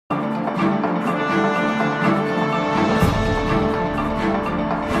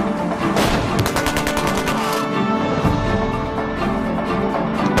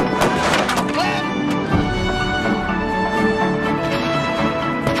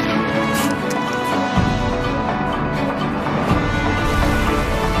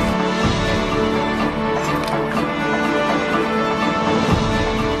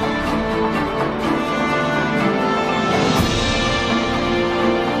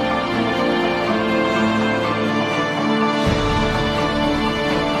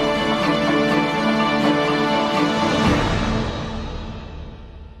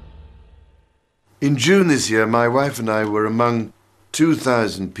In June this year, my wife and I were among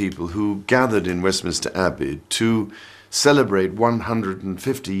 2,000 people who gathered in Westminster Abbey to celebrate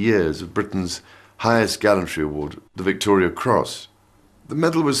 150 years of Britain's highest gallantry award, the Victoria Cross. The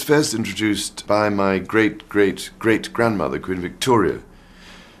medal was first introduced by my great-great-great-grandmother, Queen Victoria.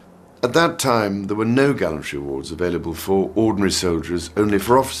 At that time, there were no gallantry awards available for ordinary soldiers, only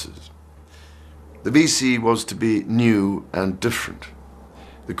for officers. The VC was to be new and different.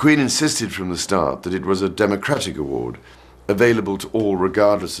 The Queen insisted from the start that it was a democratic award, available to all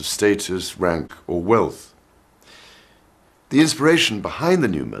regardless of status, rank or wealth. The inspiration behind the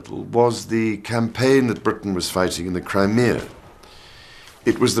new medal was the campaign that Britain was fighting in the Crimea.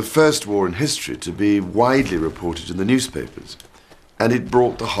 It was the first war in history to be widely reported in the newspapers, and it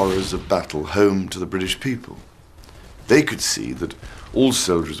brought the horrors of battle home to the British people. They could see that all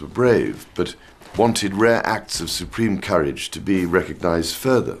soldiers were brave, but wanted rare acts of supreme courage to be recognized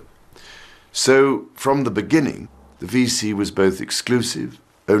further. So, from the beginning, the VC was both exclusive,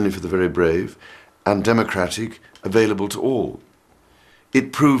 only for the very brave, and democratic, available to all.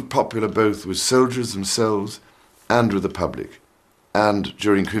 It proved popular both with soldiers themselves and with the public. And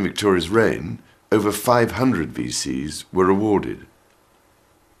during Queen Victoria's reign, over 500 VCs were awarded.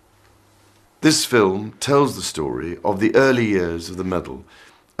 This film tells the story of the early years of the medal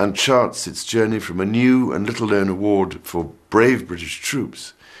and charts its journey from a new and little-known award for brave British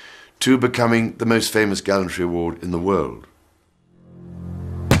troops to becoming the most famous gallantry award in the world.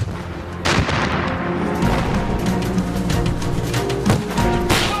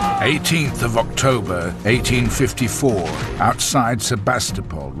 "18th of October, 1854, outside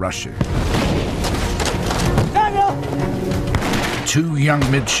Sebastopol, Russia. Two young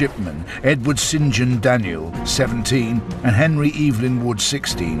midshipmen, Edward St. John Daniel, 17, and Henry Evelyn Wood,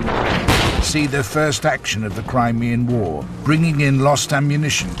 16, see their first action of the Crimean War, bringing in lost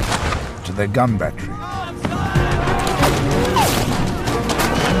ammunition to their gun battery.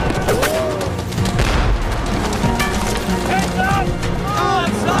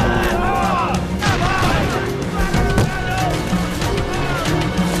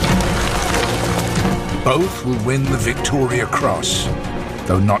 Both will win the Victoria Cross,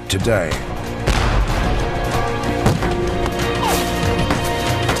 though not today.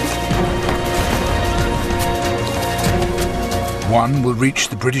 One will reach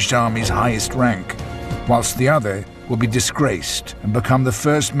the British Army's highest rank, whilst the other will be disgraced and become the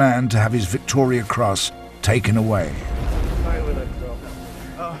first man to have his Victoria Cross taken away.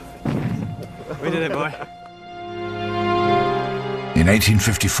 We did it, boy. In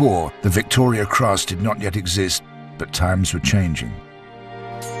 1854, the Victoria Cross did not yet exist, but times were changing.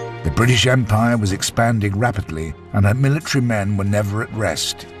 The British Empire was expanding rapidly, and her military men were never at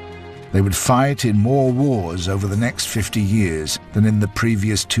rest. They would fight in more wars over the next 50 years than in the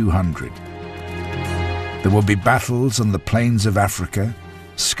previous 200. There will be battles on the plains of Africa,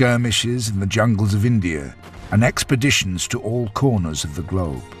 skirmishes in the jungles of India, and expeditions to all corners of the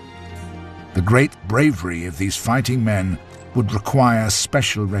globe. The great bravery of these fighting men would require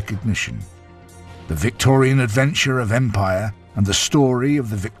special recognition. The Victorian adventure of empire and the story of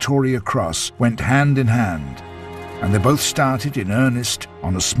the Victoria Cross went hand in hand, and they both started in earnest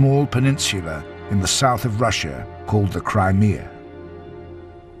on a small peninsula in the south of Russia called the Crimea.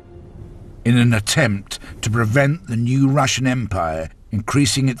 In an attempt to prevent the new Russian Empire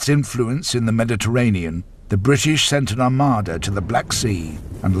increasing its influence in the Mediterranean, the British sent an armada to the Black Sea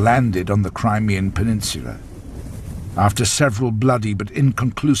and landed on the Crimean Peninsula. After several bloody but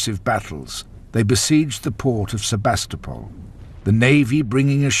inconclusive battles, they besieged the port of Sebastopol, the navy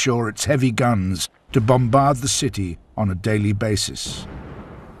bringing ashore its heavy guns to bombard the city on a daily basis.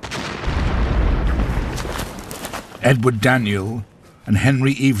 Edward Daniel and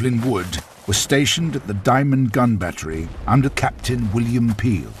Henry Evelyn Wood were stationed at the Diamond Gun Battery under Captain William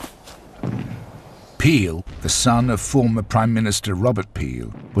Peel. Peel, the son of former Prime Minister Robert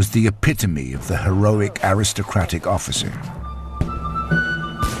Peel, was the epitome of the heroic aristocratic officer.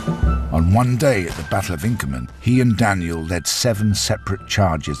 On one day at the Battle of Inkerman, he and Daniel led 7 separate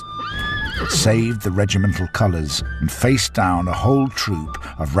charges that saved the regimental colours and faced down a whole troop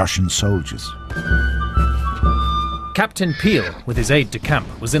of Russian soldiers. Captain Peel, with his aide-de-camp,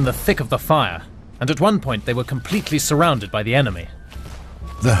 was in the thick of the fire, and at one point they were completely surrounded by the enemy.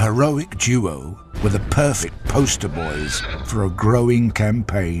 The heroic duo were the perfect poster boys for a growing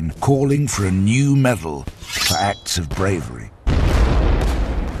campaign calling for a new medal for acts of bravery.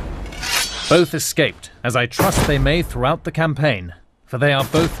 Both escaped, as I trust they may throughout the campaign, for they are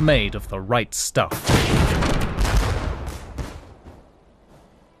both made of the right stuff.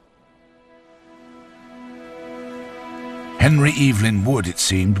 Henry Evelyn Wood, it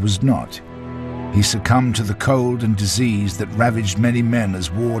seemed, was not. He succumbed to the cold and disease that ravaged many men as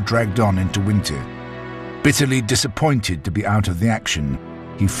war dragged on into winter. Bitterly disappointed to be out of the action,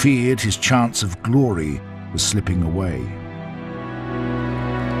 he feared his chance of glory was slipping away.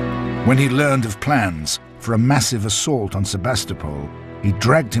 When he learned of plans for a massive assault on Sebastopol, he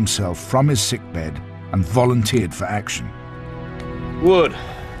dragged himself from his sickbed and volunteered for action. Wood.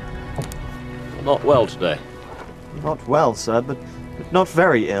 Not well today. Not well, sir, but not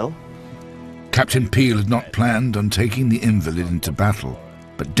very ill. Captain Peel had not planned on taking the invalid into battle,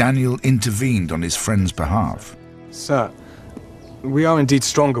 but Daniel intervened on his friend's behalf. Sir, we are indeed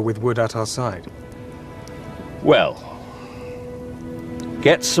stronger with Wood at our side. Well,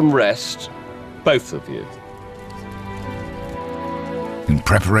 get some rest, both of you. In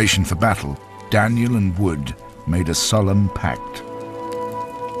preparation for battle, Daniel and Wood made a solemn pact.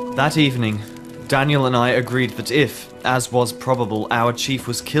 That evening, Daniel and I agreed that if, as was probable, our chief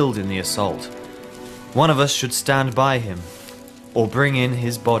was killed in the assault, one of us should stand by him, or bring in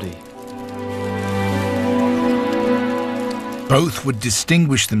his body. Both would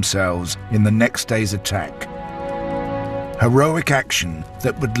distinguish themselves in the next day's attack. Heroic action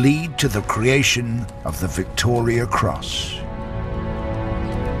that would lead to the creation of the Victoria Cross.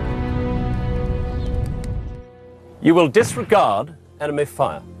 You will disregard enemy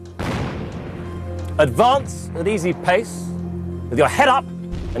fire. Advance at easy pace, with your head up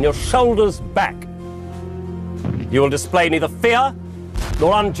and your shoulders back. You will display neither fear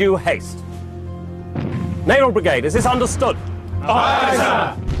nor undue haste. Naval Brigade, is this understood? Aye,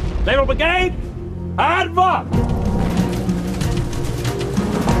 sir! Naval Brigade, advance!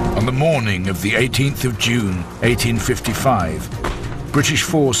 On the morning of the 18th of June, 1855, British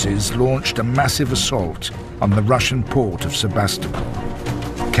forces launched a massive assault on the Russian port of Sebastopol.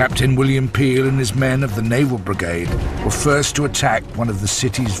 Captain William Peel and his men of the Naval Brigade were first to attack one of the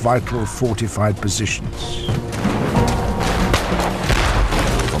city's vital fortified positions.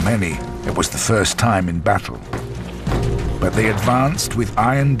 For many, it was the first time in battle. But they advanced with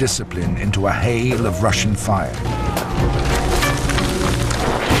iron discipline into a hail of Russian fire.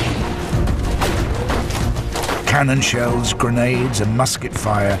 Cannon shells, grenades and musket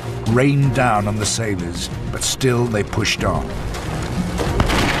fire rained down on the sailors, but still they pushed on.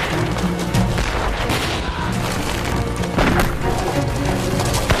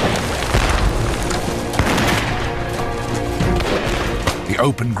 The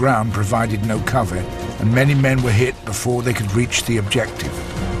open ground provided no cover, and many men were hit before they could reach the objective.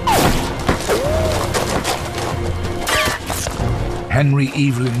 Henry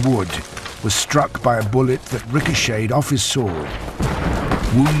Evelyn Wood was struck by a bullet that ricocheted off his sword.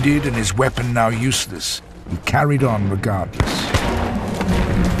 Wounded and his weapon now useless, he carried on regardless.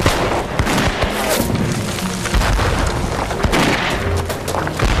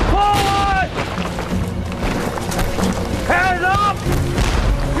 Forward! Hands up!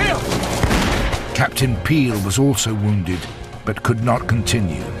 Peel! Captain Peel was also wounded, but could not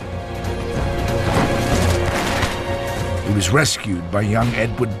continue. He was rescued by young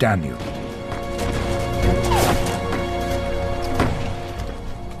Edward Daniel.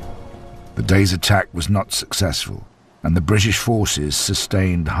 The day's attack was not successful, and the British forces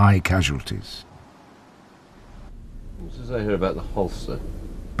sustained high casualties. What does I hear about the holster?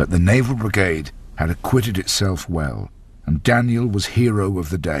 But the Naval Brigade had acquitted itself well, and Daniel was hero of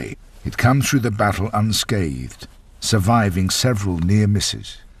the day. He'd come through the battle unscathed, surviving several near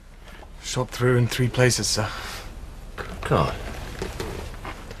misses. Shot through in 3 places, sir. God.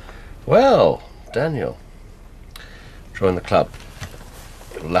 Well, Daniel, join the club.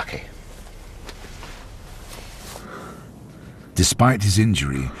 You're lucky. Despite his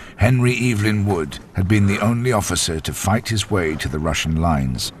injury, Henry Evelyn Wood had been the only officer to fight his way to the Russian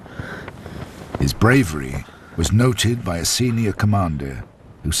lines. His bravery was noted by a senior commander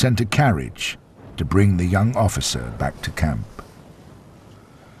who sent a carriage to bring the young officer back to camp.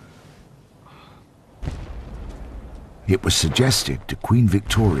 It was suggested to Queen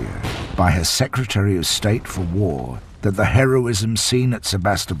Victoria by her Secretary of State for War that the heroism seen at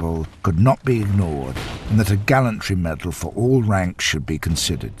Sebastopol could not be ignored and that a gallantry medal for all ranks should be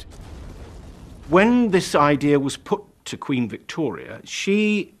considered. When this idea was put to Queen Victoria,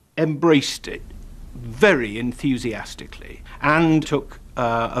 she embraced it very enthusiastically and took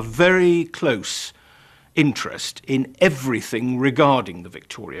a very close interest in everything regarding the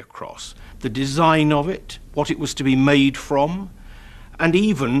Victoria Cross, the design of it, what it was to be made from, and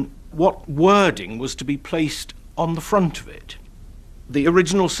even what wording was to be placed on the front of it. The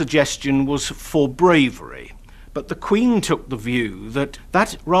original suggestion was for bravery, but the Queen took the view that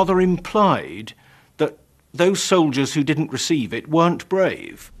that rather implied that those soldiers who didn't receive it weren't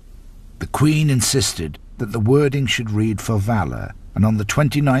brave. The Queen insisted that the wording should read for valour, and on the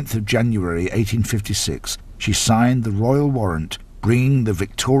 29th of January 1856 she signed the royal warrant bringing the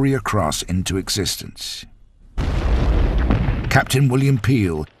Victoria Cross into existence. Captain William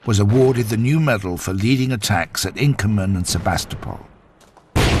Peel was awarded the new medal for leading attacks at Inkerman and Sebastopol.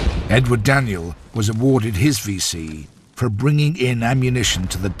 Edward Daniel was awarded his VC for bringing in ammunition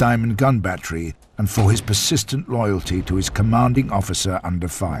to the Diamond Gun Battery and for his persistent loyalty to his commanding officer under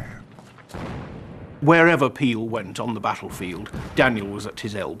fire. Wherever Peel went on the battlefield, Daniel was at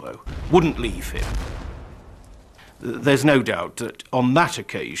his elbow, wouldn't leave him. There's no doubt that on that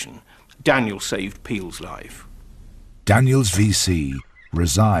occasion, Daniel saved Peel's life. Daniel's VC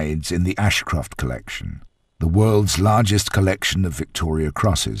resides in the Ashcroft Collection, the world's largest collection of Victoria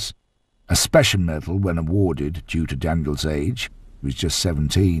Crosses. A special medal, when awarded due to Daniel's age, he was just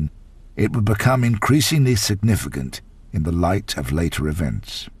 17, it would become increasingly significant in the light of later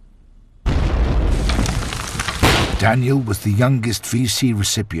events. Daniel was the youngest VC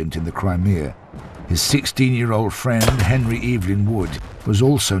recipient in the Crimea. His 16-year-old friend, Henry Evelyn Wood, was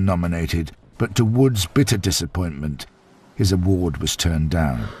also nominated, but to Wood's bitter disappointment, his award was turned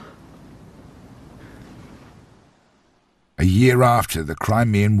down. A year after the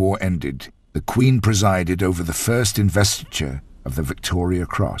Crimean War ended, the Queen presided over the first investiture of the Victoria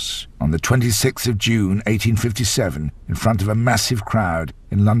Cross. On the 26th of June 1857, in front of a massive crowd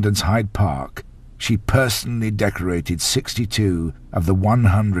in London's Hyde Park, she personally decorated 62 of the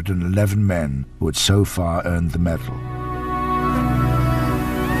 111 men who had so far earned the medal.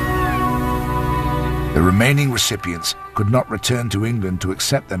 The remaining recipients could not return to England to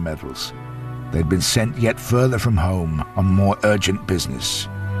accept their medals. They'd been sent yet further from home on more urgent business.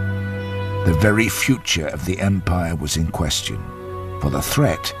 The very future of the empire was in question, for the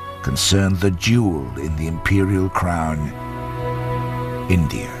threat concerned the jewel in the imperial crown,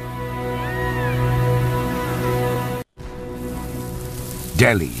 India.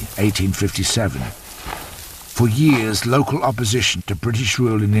 Delhi, 1857. For years, local opposition to British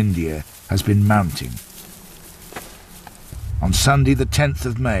rule in India has been mounting. On Sunday, the 10th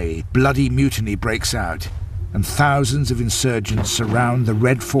of May, bloody mutiny breaks out, and thousands of insurgents surround the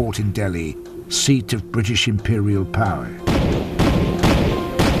Red Fort in Delhi, seat of British imperial power.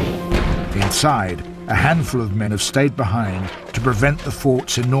 Inside, a handful of men have stayed behind to prevent the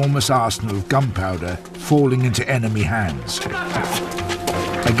fort's enormous arsenal of gunpowder falling into enemy hands.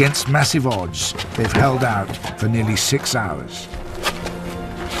 Against massive odds, they've held out for nearly 6 hours.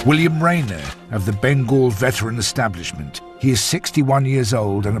 William Rayner of the Bengal Veteran Establishment. He is 61 years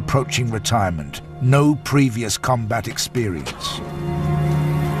old and approaching retirement. No previous combat experience.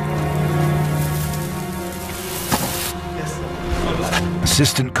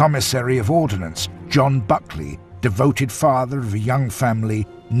 Assistant Commissary of Ordnance, John Buckley, devoted father of a young family,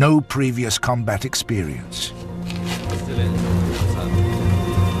 no previous combat experience.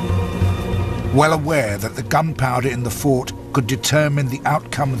 Well aware that the gunpowder in the fort could determine the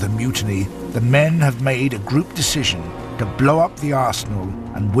outcome of the mutiny, the men have made a group decision to blow up the arsenal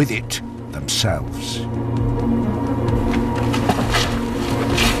and with it, themselves.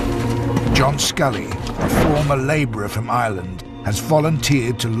 John Scully, a former labourer from Ireland, has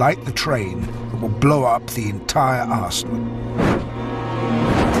volunteered to light the train that will blow up the entire arsenal.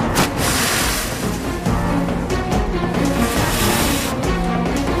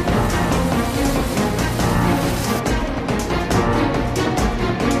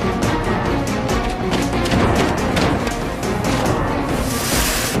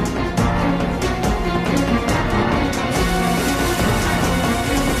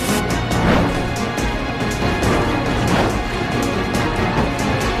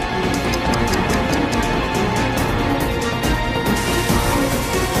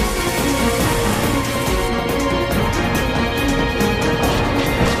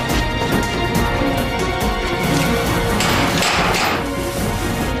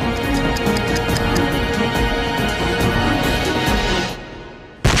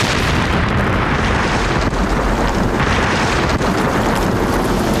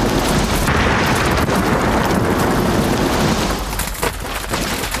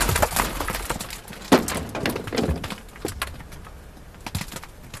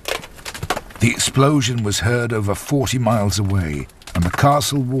 The explosion was heard over 40 miles away, and the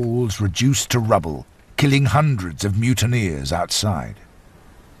castle walls reduced to rubble, killing hundreds of mutineers outside.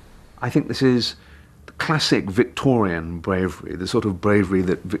 I think this is the classic Victorian bravery, the sort of bravery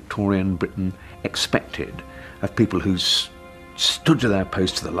that Victorian Britain expected of people who stood to their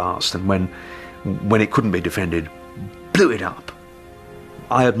post to the last, and when it couldn't be defended, blew it up.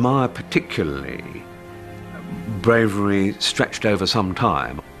 I admire particularly bravery stretched over some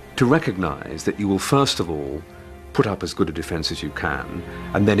time. to recognise that you will first of all put up as good a defence as you can,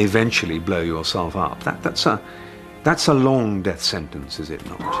 and then eventually blow yourself up. That's a long death sentence, is it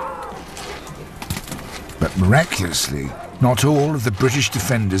not? But miraculously, not all of the British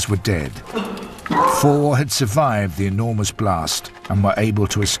defenders were dead. 4 had survived the enormous blast and were able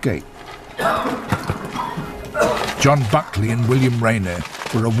to escape. John Buckley and William Rayner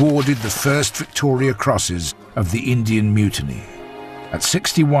were awarded the first Victoria Crosses of the Indian Mutiny. At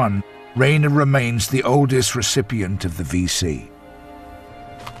 61, Rayner remains the oldest recipient of the VC.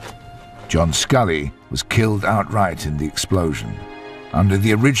 John Scully was killed outright in the explosion. Under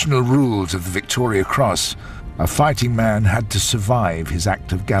the original rules of the Victoria Cross, a fighting man had to survive his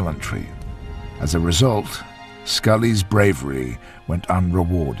act of gallantry. As a result, Scully's bravery went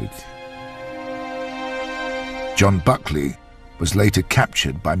unrewarded. John Buckley was later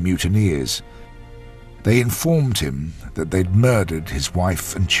captured by mutineers. They informed him that they'd murdered his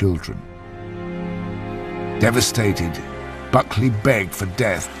wife and children. Devastated, Buckley begged for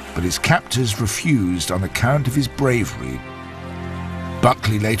death, but his captors refused on account of his bravery.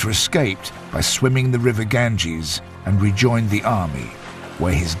 Buckley later escaped by swimming the river Ganges and rejoined the army,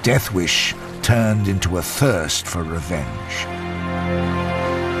 where his death wish turned into a thirst for revenge.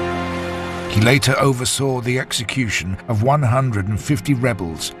 He later oversaw the execution of 150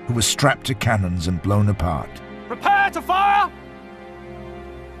 rebels who were strapped to cannons and blown apart. Prepare to fire!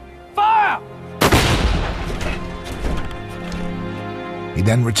 Fire! He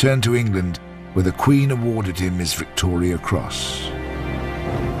then returned to England, where the Queen awarded him his Victoria Cross.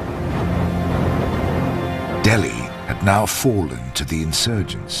 Delhi had now fallen to the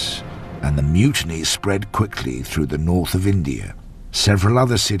insurgents, and the mutiny spread quickly through the north of India. Several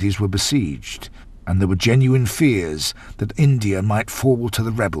other cities were besieged, and there were genuine fears that India might fall to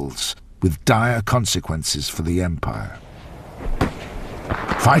the rebels, with dire consequences for the empire.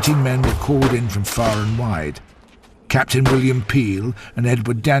 Fighting men were called in from far and wide. Captain William Peel and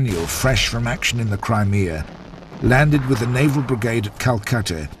Edward Daniel, fresh from action in the Crimea, landed with the Naval Brigade at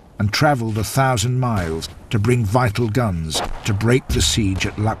Calcutta and travelled 1,000 miles to bring vital guns to break the siege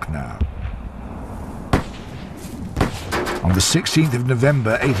at Lucknow. On the 16th of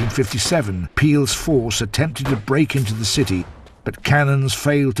November 1857, Peel's force attempted to break into the city, but cannons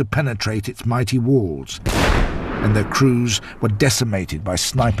failed to penetrate its mighty walls, and their crews were decimated by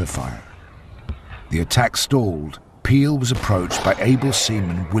sniper fire. The attack stalled. Peel was approached by able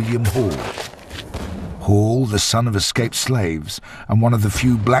seaman William Hall. Hall, the son of escaped slaves and one of the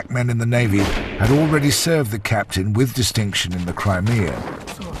few black men in the Navy, had already served the captain with distinction in the Crimea.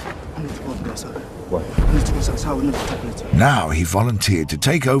 Now he volunteered to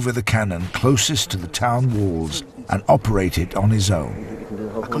take over the cannon closest to the town walls and operate it on his own.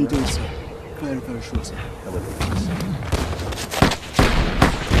 I can do it, sir. Very, very sure, sir.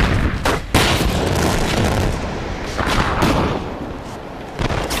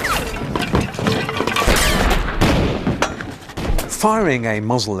 Firing a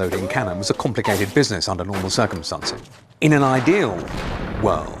muzzle-loading cannon was a complicated business under normal circumstances. In an ideal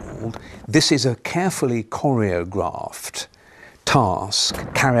world, this is a carefully choreographed task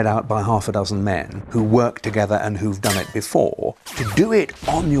carried out by half a dozen men who work together and who've done it before. To do it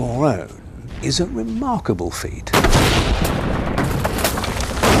on your own is a remarkable feat.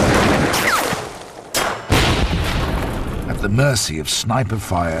 At the mercy of sniper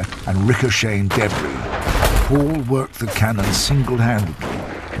fire and ricocheting debris, Hall worked the cannon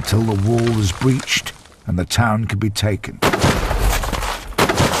single-handedly until the wall was breached and the town could be taken.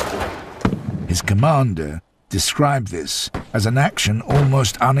 His commander described this as an action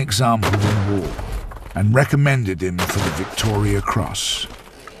almost unexampled in war and recommended him for the Victoria Cross.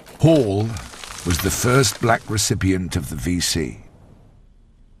 Hall was the first black recipient of the VC.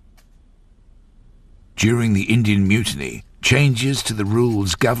 During the Indian Mutiny, changes to the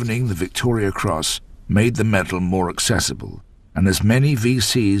rules governing the Victoria Cross made the medal more accessible, and as many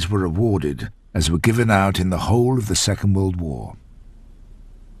VCs were awarded as were given out in the whole of the Second World War.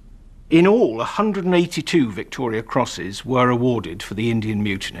 In all, 182 Victoria Crosses were awarded for the Indian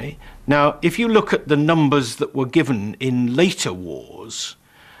Mutiny. Now, if you look at the numbers that were given in later wars,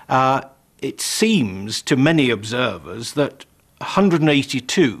 it seems to many observers that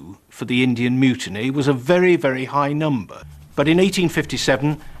 182 for the Indian Mutiny was a very, very high number. But in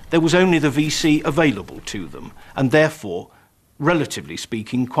 1857, there was only the VC available to them, and therefore, relatively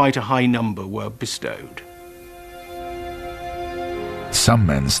speaking, quite a high number were bestowed. Some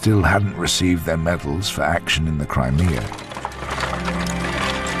men still hadn't received their medals for action in the Crimea.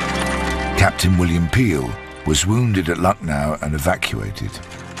 Captain William Peel was wounded at Lucknow and evacuated.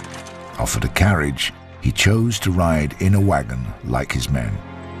 Offered a carriage, he chose to ride in a wagon like his men.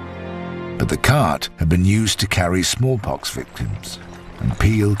 But the cart had been used to carry smallpox victims, and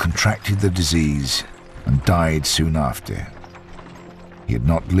Peel contracted the disease and died soon after. He had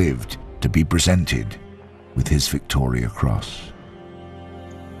not lived to be presented with his Victoria Cross.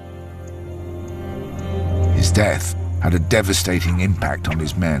 His death had a devastating impact on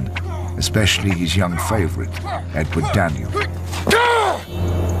his men, especially his young favourite, Edward Daniel.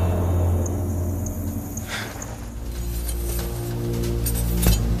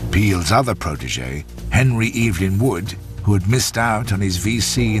 Peel's other protégé, Henry Evelyn Wood, who had missed out on his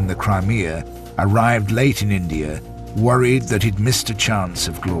VC in the Crimea, arrived late in India, worried that he'd missed a chance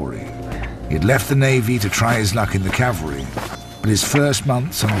of glory. He had left the Navy to try his luck in the cavalry, but his first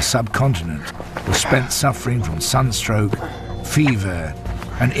months on the subcontinent were spent suffering from sunstroke, fever,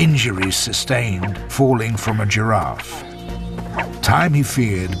 and injuries sustained falling from a giraffe. Time, he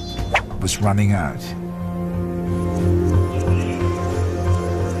feared, was running out.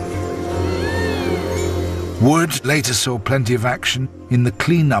 Wood later saw plenty of action in the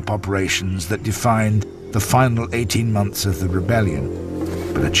clean-up operations that defined the final 18 months of the rebellion,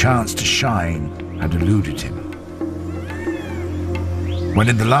 but a chance to shine had eluded him. When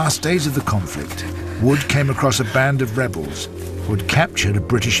in the last days of the conflict, Wood came across a band of rebels who had captured a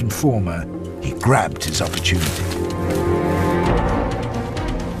British informer, he grabbed his opportunity.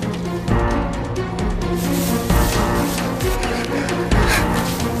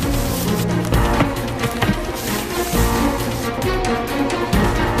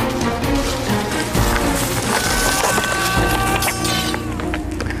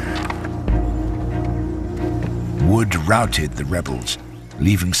 Wood routed the rebels,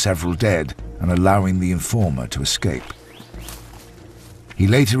 leaving several dead and allowing the informer to escape. He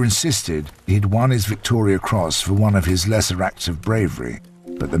later insisted he had won his Victoria Cross for one of his lesser acts of bravery,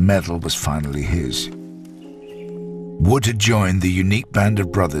 but the medal was finally his. Wood had joined the unique band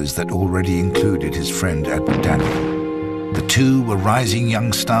of brothers that already included his friend Edward Daniel. The two were rising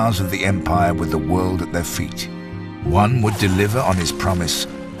young stars of the Empire with the world at their feet. One would deliver on his promise,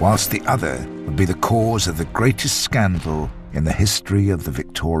 whilst the other would be the cause of the greatest scandal in the history of the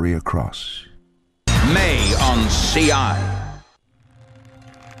Victoria Cross. May on CI.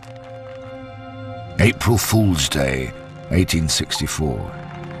 April Fool's Day, 1864.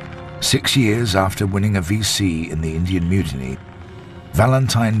 6 years after winning a VC in the Indian Mutiny,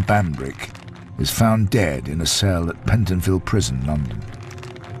 Valentine Bambrick is found dead in a cell at Pentonville Prison, London.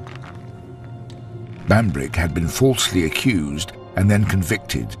 Bambrick had been falsely accused and then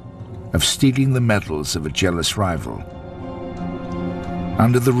convicted of stealing the medals of a jealous rival.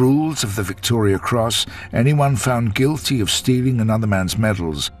 Under the rules of the Victoria Cross, anyone found guilty of stealing another man's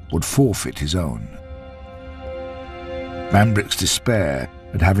medals would forfeit his own. Bambrick's despair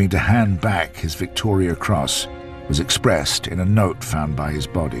at having to hand back his Victoria Cross was expressed in a note found by his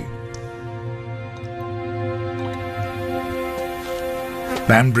body.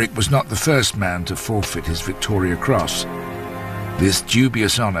 Bambrick was not the first man to forfeit his Victoria Cross. This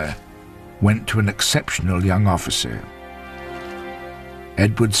dubious honour went to an exceptional young officer,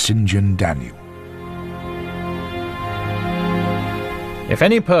 Edward St. John Daniel. If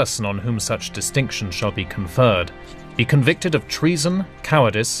any person on whom such distinction shall be conferred be convicted of treason,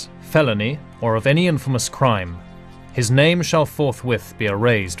 cowardice, felony, or of any infamous crime, his name shall forthwith be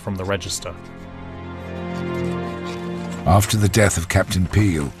erased from the register. After the death of Captain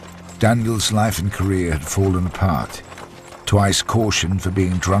Peel, Daniel's life and career had fallen apart. Twice cautioned for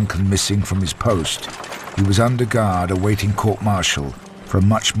being drunk and missing from his post, he was under guard awaiting court-martial for a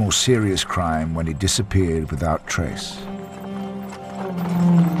much more serious crime when he disappeared without trace.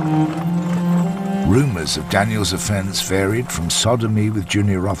 Rumours of Daniel's offence varied from sodomy with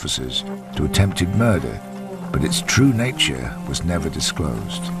junior officers to attempted murder, but its true nature was never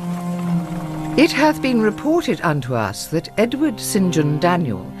disclosed. It hath been reported unto us that Edward St. John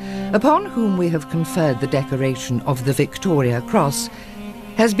Daniel, upon whom we have conferred the decoration of the Victoria Cross,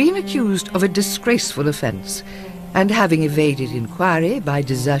 has been accused of a disgraceful offence, and having evaded inquiry by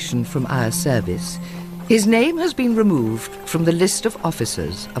desertion from our service, his name has been removed from the list of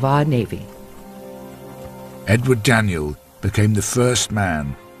officers of our Navy. Edward Daniel became the first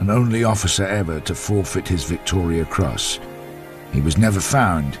man and only officer ever to forfeit his Victoria Cross. He was never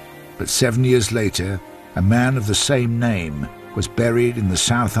found, but 7 years later, a man of the same name was buried in the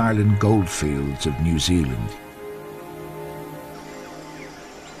South Island goldfields of New Zealand.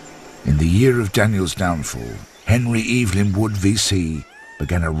 In the year of Daniel's downfall, Henry Evelyn Wood VC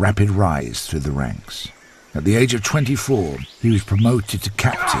began a rapid rise through the ranks. At the age of 24, he was promoted to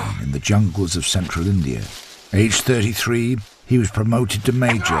captain in the jungles of central India. Aged 33, he was promoted to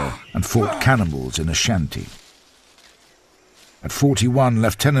major and fought cannibals in a shanty. At 41,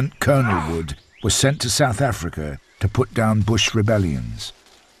 Lieutenant Colonel Wood was sent to South Africa to put down bush rebellions.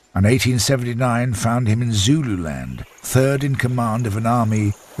 And 1879 found him in Zululand, third in command of an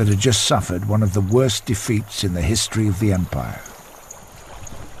army that had just suffered one of the worst defeats in the history of the Empire.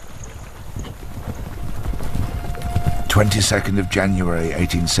 22nd of January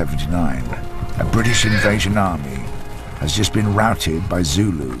 1879, a British invasion army has just been routed by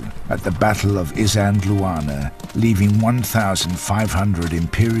Zulu at the Battle of Isandlwana, leaving 1,500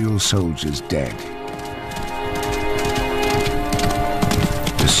 Imperial soldiers dead.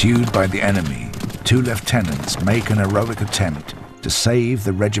 Pursued by the enemy, 2 lieutenants make an heroic attempt to save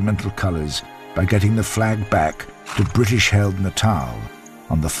the regimental colours by getting the flag back to British-held Natal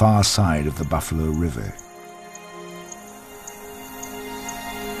on the far side of the Buffalo River.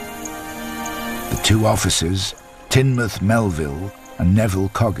 The 2 officers, Tinmouth Melville and Neville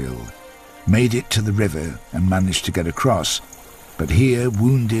Coghill, made it to the river and managed to get across, but here,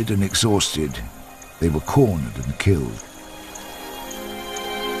 wounded and exhausted, they were cornered and killed.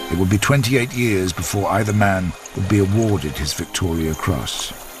 It would be 28 years before either man would be awarded his Victoria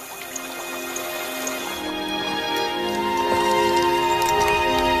Cross.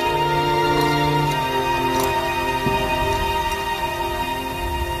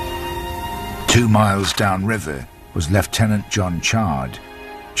 Two miles downriver was Lieutenant John Chard.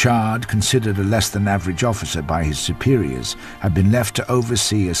 Chard, considered a less-than-average officer by his superiors, had been left to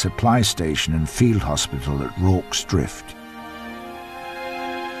oversee a supply station and field hospital at Rorke's Drift.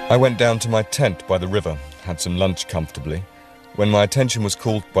 I went down to my tent by the river, had some lunch comfortably, when my attention was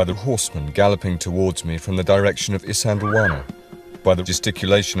called by the horseman galloping towards me from the direction of Isandlwana. By the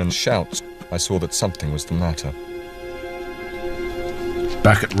gesticulation and shouts, I saw that something was the matter.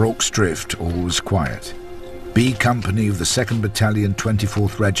 Back at Rorke's Drift, all was quiet. B Company of the 2nd Battalion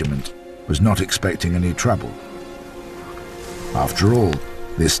 24th Regiment was not expecting any trouble. After all,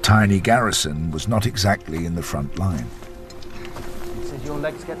 this tiny garrison was not exactly in the front line. Is your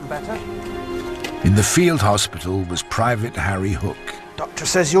legs getting better? In the field hospital was Private Harry Hook. Doctor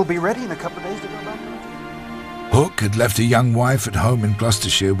says you'll be ready in a couple of days to go back. Hook had left a young wife at home in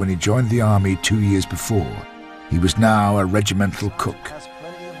Gloucestershire when he joined the army 2 years before. He was now a regimental cook.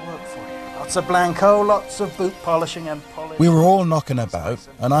 Lots of blanco, lots of boot polishing and polishing. We were all knocking about,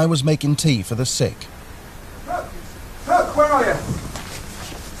 and I was making tea for the sick. Kirk, where are you?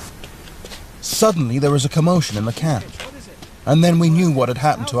 Suddenly there was a commotion in the camp, and then we knew what had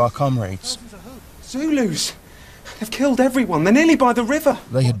happened to our comrades. Zulus! They've killed everyone. They're nearly by the river.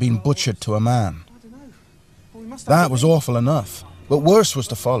 They had been butchered to a man. That was awful enough, but worse was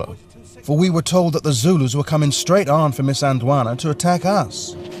to follow, for we were told that the Zulus were coming straight on from Isandlwana to attack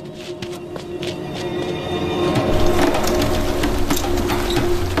us.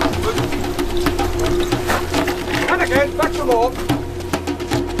 Back to more.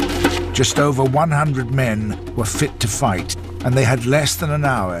 Just over 100 men were fit to fight, and they had less than an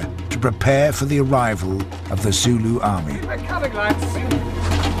hour to prepare for the arrival of the Zulu army. We're coming, lads.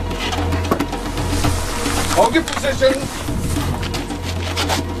 Hold your position.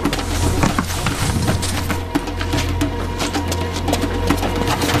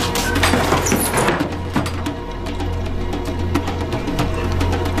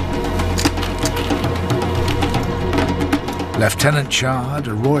 Lieutenant Chard,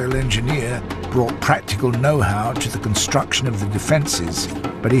 a Royal Engineer, brought practical know-how to the construction of the defences,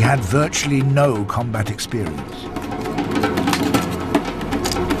 but he had virtually no combat experience.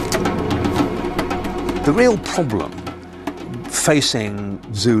 The real problem facing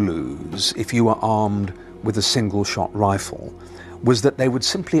Zulus, if you were armed with a single-shot rifle, was that they would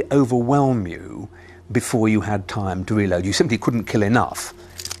simply overwhelm you before you had time to reload. You simply couldn't kill enough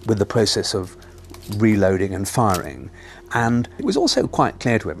with the process of reloading and firing. And it was also quite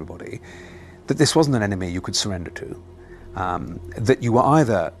clear to everybody that this wasn't an enemy you could surrender to, that you were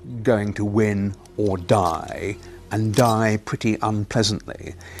either going to win or die, and die pretty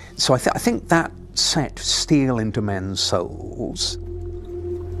unpleasantly. So I think that set steel into men's souls.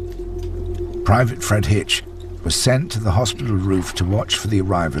 Private Fred Hitch was sent to the hospital roof to watch for the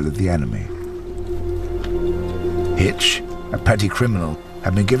arrival of the enemy. Hitch, a petty criminal,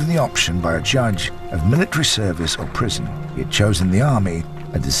 had been given the option by a judge of military service or prison. He had chosen the army,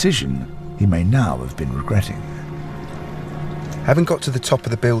 a decision he may now have been regretting. Having got to the top of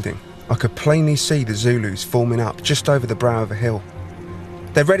the building, I could plainly see the Zulus forming up just over the brow of a hill.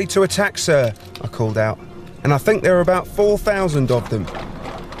 "They're ready to attack, sir," I called out, "and I think there are about 4,000 of them."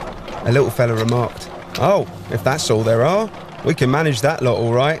 A little fella remarked, "Oh, if that's all there are, we can manage that lot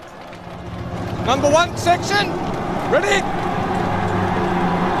all right." Number 1 section, ready?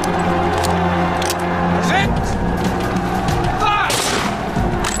 Sit! Fire!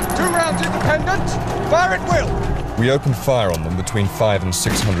 Fire at will! We opened fire on them between 500 and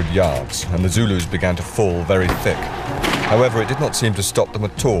 600 yards, and the Zulus began to fall very thick. However, it did not seem to stop them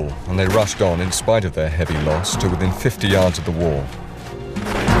at all, and they rushed on in spite of their heavy loss to within 50 yards of the wall.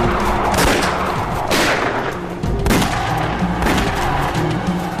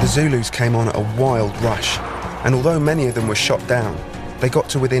 The Zulus came on at a wild rush, and although many of them were shot down, they got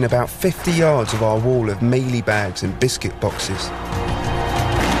to within about 50 yards of our wall of mealie bags and biscuit boxes.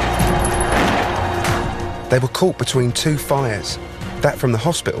 They were caught between two fires, that from the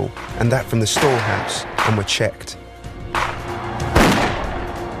hospital and that from the storehouse, and were checked.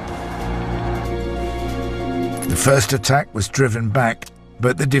 The first attack was driven back,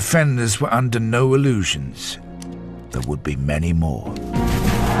 but the defenders were under no illusions. There would be many more.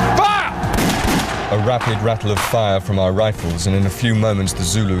 A rapid rattle of fire from our rifles, and in a few moments the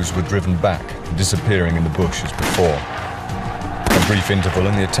Zulus were driven back, disappearing in the bush as before. A brief interval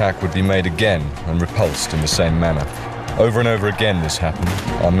and the attack would be made again and repulsed in the same manner. Over and over again this happened,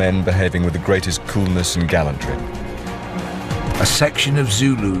 our men behaving with the greatest coolness and gallantry. A section of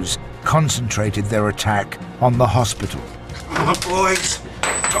Zulus concentrated their attack on the hospital. Oh, boys,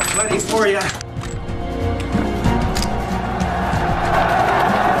 got plenty for you.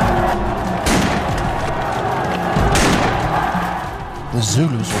 The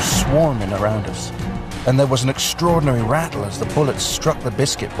Zulus were swarming around us, and there was an extraordinary rattle as the bullets struck the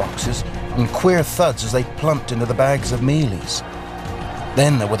biscuit boxes, and queer thuds as they plumped into the bags of mealies.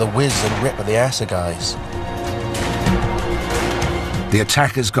 Then there were the whiz and rip of the assegais. The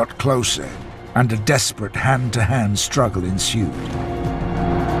attackers got closer, and a desperate hand-to-hand struggle ensued.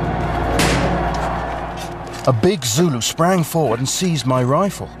 A big Zulu sprang forward and seized my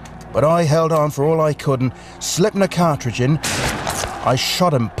rifle, but I held on for all I could and, slipping a cartridge in, I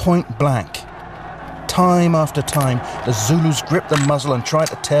shot him point blank. Time after time, the Zulus gripped the muzzle and tried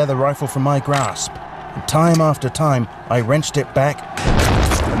to tear the rifle from my grasp. And time after time, I wrenched it back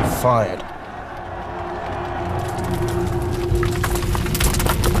and fired.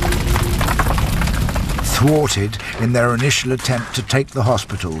 Thwarted in their initial attempt to take the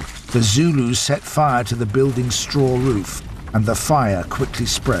hospital, the Zulus set fire to the building's straw roof, and the fire quickly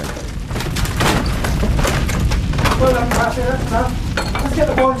spread. Well done, Captain. Let's get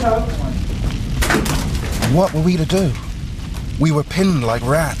the boys out. What were we to do? We were pinned like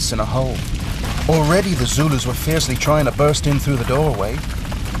rats in a hole. Already the Zulus were fiercely trying to burst in through the doorway.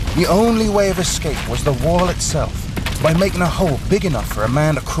 The only way of escape was the wall itself, by making a hole big enough for a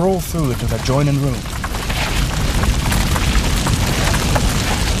man to crawl through into the adjoining room.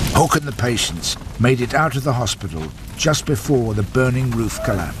 Hook and the patients made it out of the hospital just before the burning roof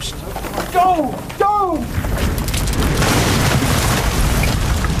collapsed. Go! Go!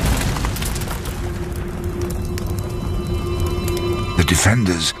 The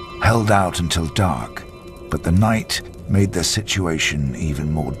defenders held out until dark, but the night made their situation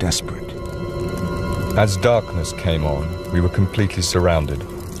even more desperate. As darkness came on, we were completely surrounded,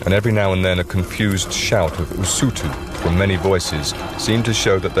 and every now and then a confused shout of Usutu from many voices seemed to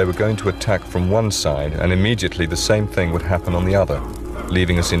show that they were going to attack from one side, and immediately the same thing would happen on the other,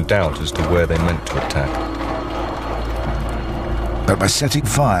 leaving us in doubt as to where they meant to attack. But by setting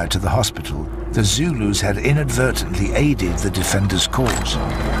fire to the hospital, the Zulus had inadvertently aided the defenders' cause.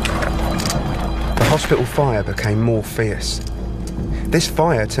 The hospital fire became more fierce. This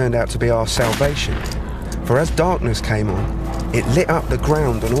fire turned out to be our salvation, for as darkness came on, it lit up the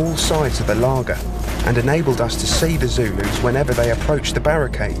ground on all sides of the lager and enabled us to see the Zulus whenever they approached the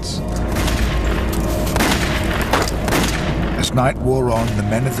barricades. As night wore on, the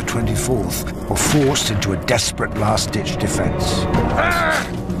men of the 24th were forced into a desperate last-ditch defence.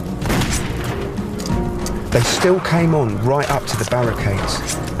 They still came on right up to the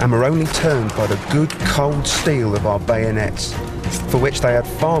barricades and were only turned by the good cold steel of our bayonets, for which they had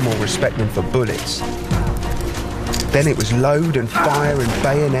far more respect than for bullets. Then it was load and fire and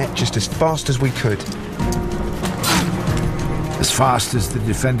bayonet just as fast as we could. As fast as the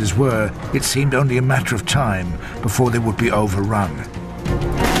defenders were, it seemed only a matter of time before they would be overrun.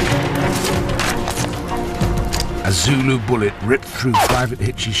 A Zulu bullet ripped through Private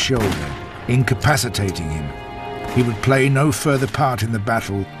Hitch's shoulder, incapacitating him. He would play no further part in the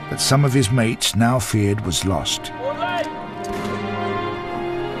battle that some of his mates now feared was lost.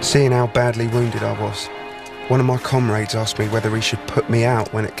 Seeing how badly wounded I was, one of my comrades asked me whether he should put me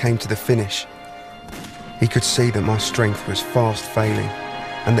out when it came to the finish. He could see that my strength was fast failing,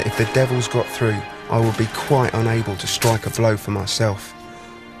 and that if the devils got through, I would be quite unable to strike a blow for myself.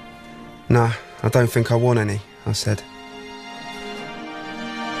 "Nah, I don't think I want any," I said.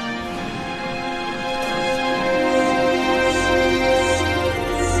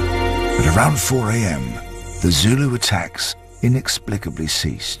 But around 4 a.m., the Zulu attacks inexplicably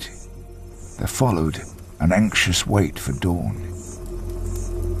ceased. There followed an anxious wait for dawn.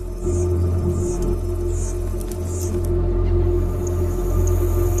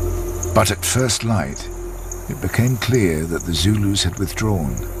 But at first light, it became clear that the Zulus had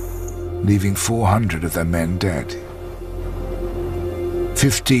withdrawn, leaving 400 of their men dead.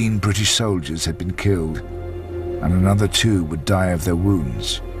 15 British soldiers had been killed, and another 2 would die of their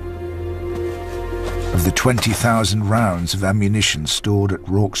wounds. Of the 20,000 rounds of ammunition stored at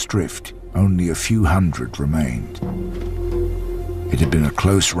Rorke's Drift, only a few hundred remained. It had been a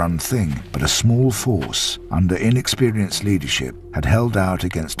close-run thing, but a small force, under inexperienced leadership, had held out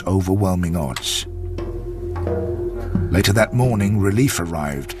against overwhelming odds. Later that morning, relief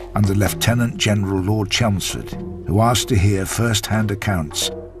arrived under Lieutenant General Lord Chelmsford, who asked to hear first-hand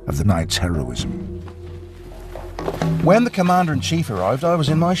accounts of the night's heroism. When the Commander-in-Chief arrived, I was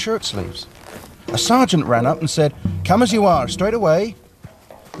in my shirt sleeves. A sergeant ran up and said, "Come as you are, straight away."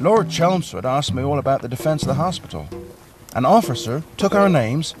 Lord Chelmsford asked me all about the defence of the hospital. An officer took our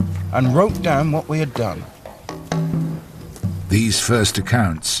names and wrote down what we had done. These first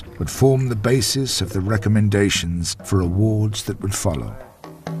accounts would form the basis of the recommendations for awards that would follow.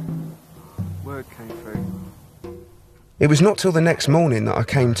 Word came through. It was not till the next morning that I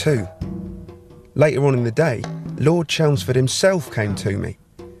came to. Later on in the day, Lord Chelmsford himself came to me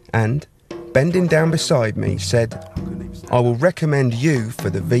and, bending down beside me, said, "I will recommend you for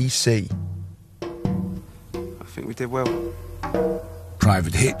the VC." I think we did well.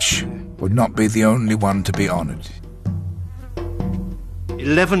 Private Hitch would not be the only one to be honoured.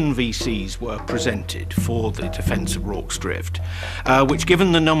 11 VCs were presented for the defence of Rorke's Drift, which,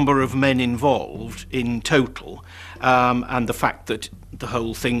 given the number of men involved in total, and the fact that the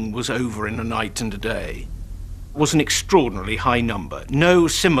whole thing was over in a night and a day, was an extraordinarily high number. No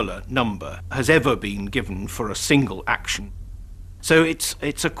similar number has ever been given for a single action. So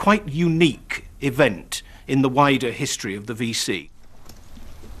it's a quite unique event in the wider history of the VC.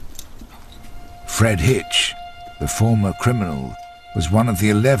 Fred Hitch, the former criminal, was one of the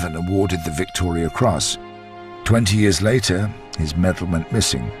 11 awarded the Victoria Cross. 20 years later, his medal went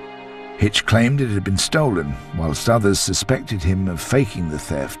missing. Hitch claimed it had been stolen, whilst others suspected him of faking the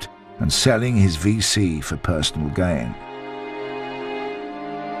theft and selling his VC for personal gain.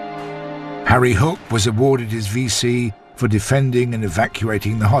 Harry Hook was awarded his VC for defending and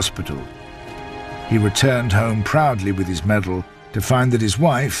evacuating the hospital. He returned home proudly with his medal to find that his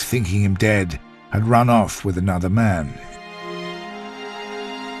wife, thinking him dead, had run off with another man.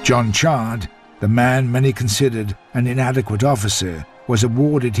 John Chard, the man many considered an inadequate officer, was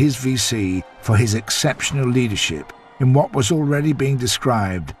awarded his VC for his exceptional leadership in what was already being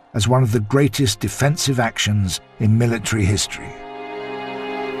described as one of the greatest defensive actions in military history.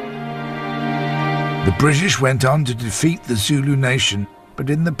 The British went on to defeat the Zulu nation, but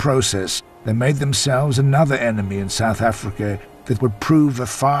in the process they made themselves another enemy in South Africa that would prove a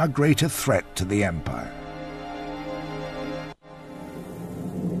far greater threat to the empire.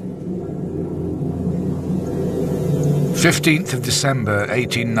 December 18th,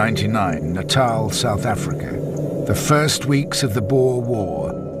 1899, Natal, South Africa. The first weeks of the Boer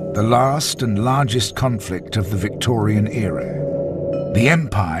War, the last and largest conflict of the Victorian era. The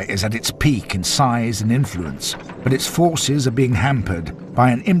empire is at its peak in size and influence, but its forces are being hampered by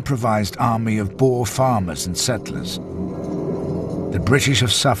an improvised army of Boer farmers and settlers. The British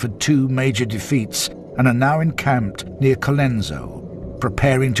have suffered 2 major defeats and are now encamped near Colenso,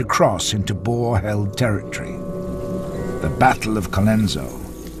 preparing to cross into Boer-held territory. The Battle of Colenso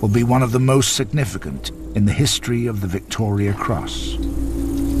will be one of the most significant in the history of the Victoria Cross.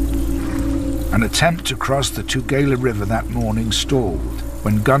 An attempt to cross the Tugela River that morning stalled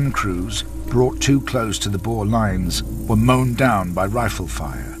when gun crews, brought too close to the Boer lines, were mown down by rifle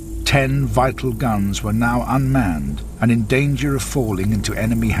fire. 10 vital guns were now unmanned and in danger of falling into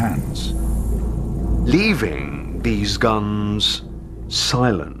enemy hands. Leaving these guns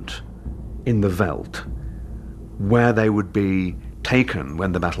silent in the veldt, where they would be taken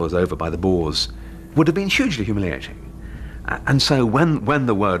when the battle was over by the Boers, would have been hugely humiliating. And so when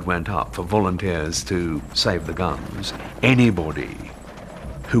the word went up for volunteers to save the guns, anybody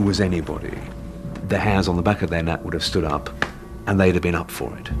who was anybody, the hairs on the back of their neck would have stood up, and they'd have been up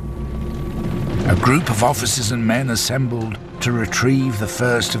for it. A group of officers and men assembled to retrieve the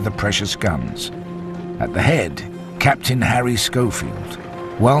first of the precious guns. At the head, Captain Harry Schofield,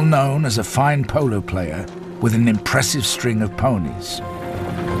 well known as a fine polo player with an impressive string of ponies.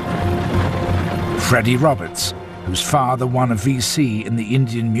 Freddie Roberts, whose father won a VC in the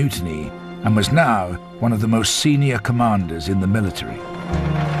Indian Mutiny and was now one of the most senior commanders in the military.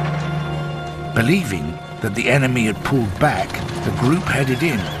 Believing that the enemy had pulled back, the group headed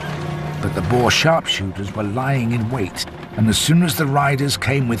in. But the Boer sharpshooters were lying in wait, and as soon as the riders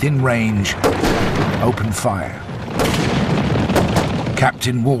came within range, opened fire.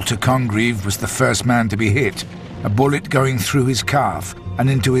 Captain Walter Congreve was the first man to be hit, a bullet going through his calf and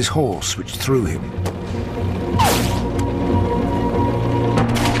into his horse, which threw him.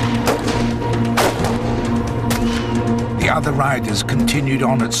 The other riders continued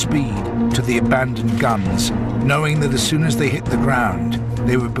on at speed to the abandoned guns, knowing that as soon as they hit the ground,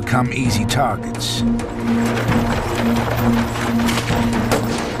 they would become easy targets.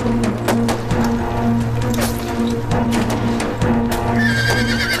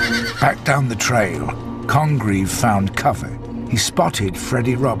 Back down the trail, Congreve found cover. He spotted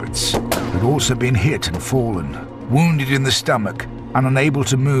Freddie Roberts, who had also been hit and fallen. Wounded in the stomach and unable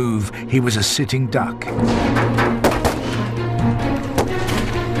to move, he was a sitting duck.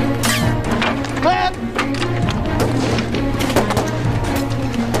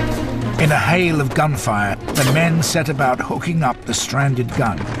 In a hail of gunfire, the men set about hooking up the stranded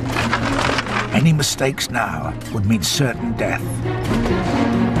gun. Any mistakes now would mean certain death.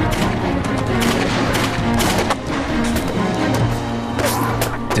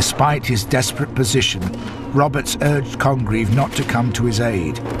 Despite his desperate position, Roberts urged Congreve not to come to his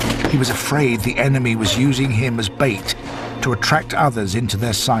aid. He was afraid the enemy was using him as bait to attract others into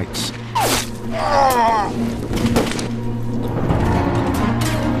their sights.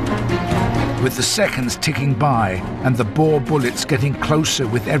 With the seconds ticking by and the Boer bullets getting closer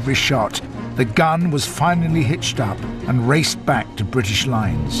with every shot, the gun was finally hitched up and raced back to British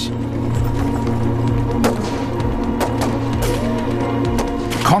lines.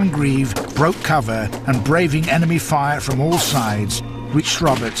 Congreve broke cover and, braving enemy fire from all sides, reached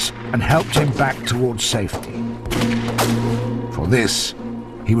Roberts and helped him back towards safety. For this,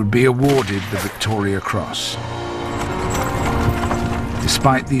 he would be awarded the Victoria Cross.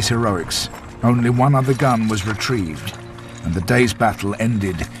 Despite these heroics, only one other gun was retrieved, and the day's battle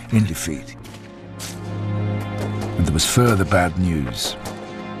ended in defeat. And there was further bad news.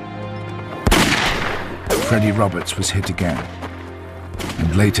 Freddie Roberts was hit again,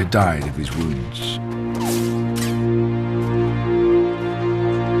 and later died of his wounds.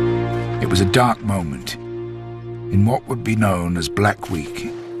 It was a dark moment in what would be known as Black Week,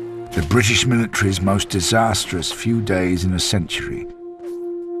 the British military's most disastrous few days in a century.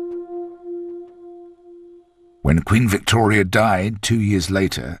 When Queen Victoria died 2 years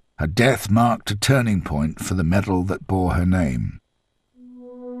later, her death marked a turning point for the medal that bore her name.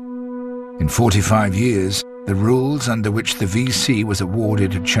 In 45 years, the rules under which the VC was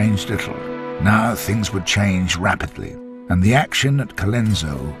awarded had changed little. Now things would change rapidly, and the action at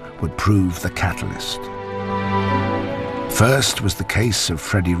Colenso would prove the catalyst. First was the case of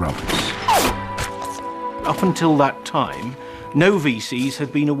Freddie Roberts. Up until that time, no VCs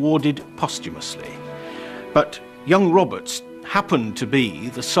had been awarded posthumously. But young Roberts happened to be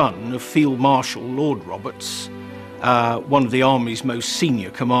the son of Field Marshal Lord Roberts, one of the Army's most senior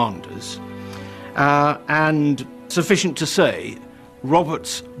commanders. And sufficient to say,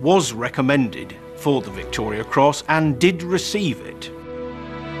 Roberts was recommended for the Victoria Cross and did receive it.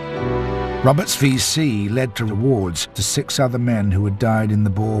 Roberts' VC led to rewards to 6 other men who had died in the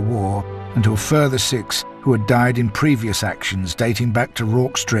Boer War and to a further 6 who had died in previous actions dating back to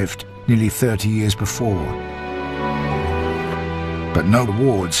Rorke's Drift nearly 30 years before. But no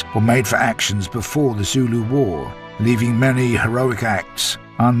awards were made for actions before the Zulu War, leaving many heroic acts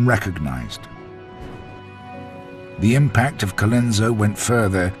unrecognised. The impact of Colenso went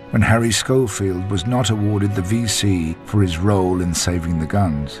further when Harry Schofield was not awarded the VC for his role in saving the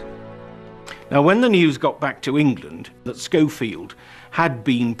guns. Now, when the news got back to England that Schofield had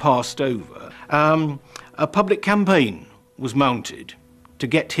been passed over, a public campaign was mounted to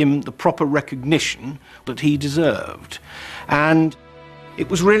get him the proper recognition that he deserved. And it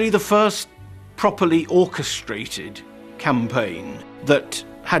was really the first properly orchestrated campaign that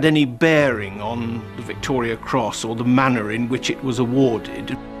had any bearing on the Victoria Cross or the manner in which it was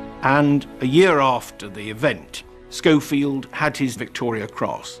awarded. And a year after the event, Schofield had his Victoria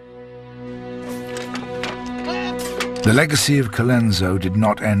Cross. The legacy of Colenso did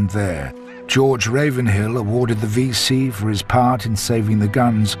not end there. George Ravenhill, awarded the VC for his part in saving the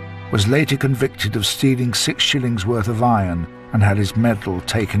guns, was later convicted of stealing 6 shillings worth of iron and had his medal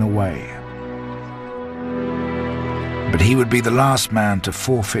taken away. But he would be the last man to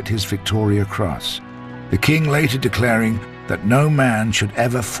forfeit his Victoria Cross, the King later declaring that no man should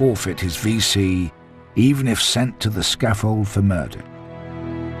ever forfeit his VC, even if sent to the scaffold for murder.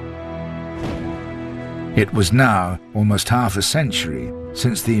 It was now almost half a century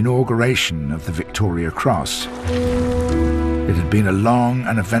since the inauguration of the Victoria Cross. It had been a long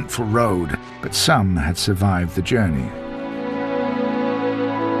and eventful road, but some had survived the journey.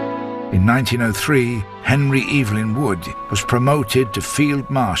 In 1903, Henry Evelyn Wood was promoted to Field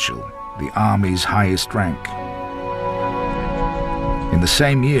Marshal, the Army's highest rank. In the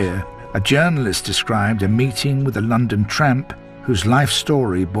same year, a journalist described a meeting with a London tramp whose life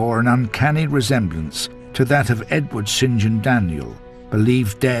story bore an uncanny resemblance to that of Edward St. John Daniel,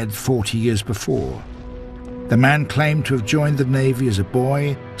 believed dead 40 years before. The man claimed to have joined the Navy as a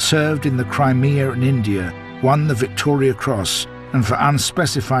boy, served in the Crimea in India, won the Victoria Cross, and for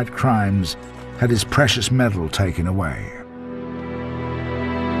unspecified crimes had his precious medal taken away.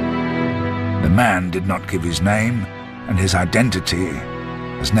 The man did not give his name, and his identity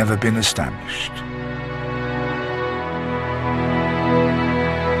has never been established.